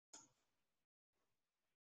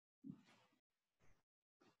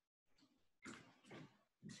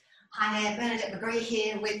Hi there, Bernadette McGree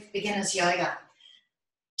here with Beginners Yoga.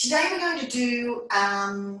 Today we're going to do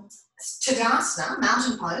Tadasana,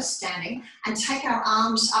 mountain pose, standing, and take our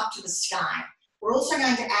arms up to the sky. We're also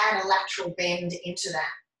going to add a lateral bend into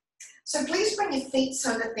that. So please bring your feet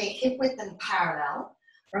so that they're hip width and parallel.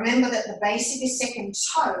 Remember that the base of your second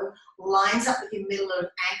toe lines up with your middle of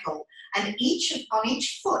ankle, and on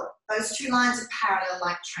each foot, those two lines are parallel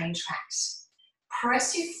like train tracks.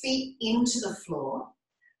 Press your feet into the floor.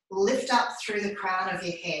 Lift up through the crown of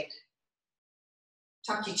your head.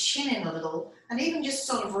 Tuck your chin in a little and even just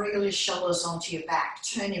sort of wriggle your shoulders onto your back.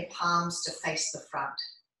 Turn your palms to face the front.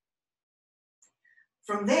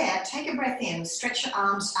 From there, take a breath in, stretch your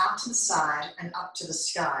arms out to the side and up to the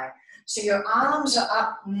sky. So your arms are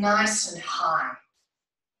up nice and high.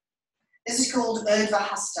 This is called Urdhva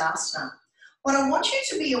Hastasana. What I want you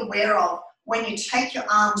to be aware of when you take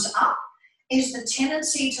your arms up is the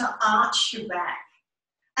tendency to arch your back.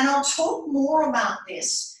 And I'll talk more about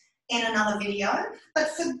this in another video,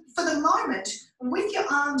 but for the moment, with your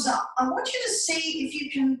arms up, I want you to see if you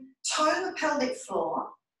can tone the pelvic floor,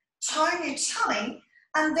 tone your tummy,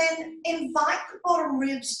 and then invite the bottom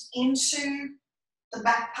ribs into the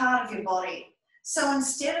back part of your body. So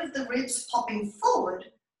instead of the ribs popping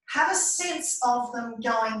forward, have a sense of them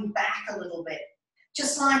going back a little bit.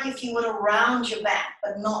 Just like if you were to round your back,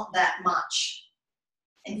 but not that much.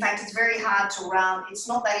 In fact, it's very hard to round. It's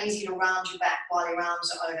not that easy to round your back while your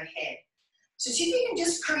arms are overhead. So see if you can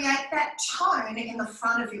just create that tone in the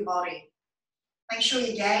front of your body. Make sure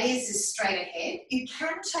your gaze is straight ahead. You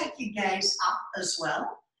can take your gaze up as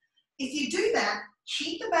well. If you do that,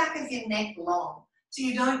 keep the back of your neck long. So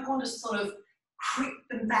you don't want to sort of creep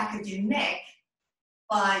the back of your neck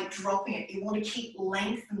by dropping it. You want to keep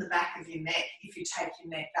length in the back of your neck if you take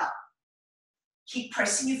your neck up. Keep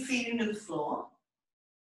pressing your feet into the floor.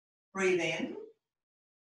 Breathe in,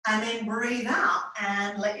 and then breathe out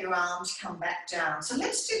and let your arms come back down. So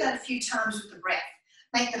let's do that a few times with the breath.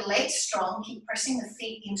 Make the legs strong, keep pressing the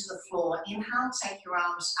feet into the floor. Inhale, take your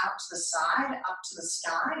arms out to the side, up to the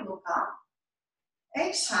sky, look up.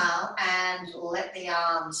 Exhale, and let the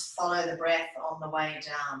arms follow the breath on the way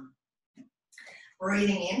down.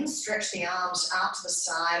 Breathing in, stretch the arms out to the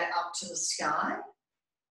side, up to the sky.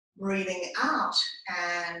 Breathing out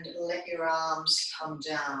and let your arms come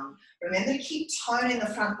down. Remember to keep tone in the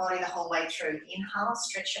front body the whole way through. Inhale,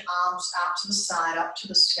 stretch your arms out to the side, up to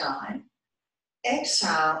the sky.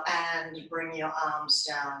 Exhale and bring your arms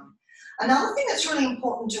down. Another thing that's really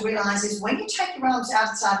important to realize is when you take your arms out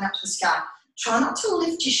to the side and up to the sky, try not to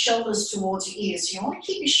lift your shoulders towards your ears. So you want to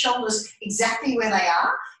keep your shoulders exactly where they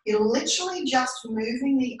are. You're literally just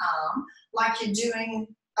moving the arm like you're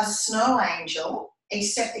doing a snow angel,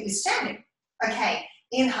 except that you're standing. Okay,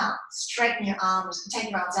 inhale, straighten your arms, take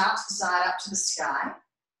your arms out to the side, up to the sky,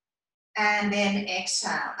 and then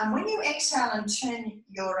exhale. And when you exhale and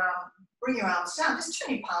bring your arms down, just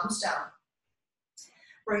turn your palms down.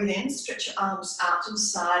 Breathe in, stretch your arms out to the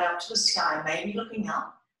side, up to the sky, maybe looking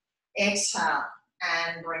up. Exhale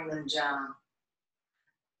and bring them down.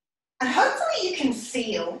 And hopefully you can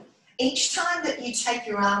feel each time that you take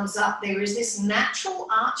your arms up, there is this natural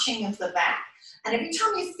arching of the back. And every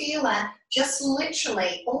time you feel that, just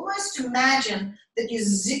literally almost imagine that you're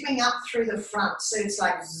zipping up through the front. So it's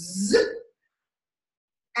like zip.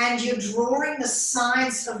 And you're drawing the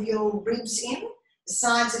sides of your ribs in, the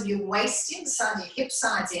sides of your waist in, the sides of your hip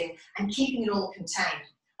sides in, and keeping it all contained.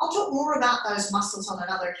 I'll talk more about those muscles on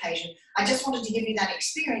another occasion. I just wanted to give you that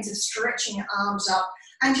experience of stretching your arms up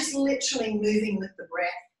and just literally moving with the breath.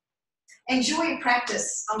 Enjoy your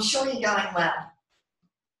practice. I'm sure you're going well.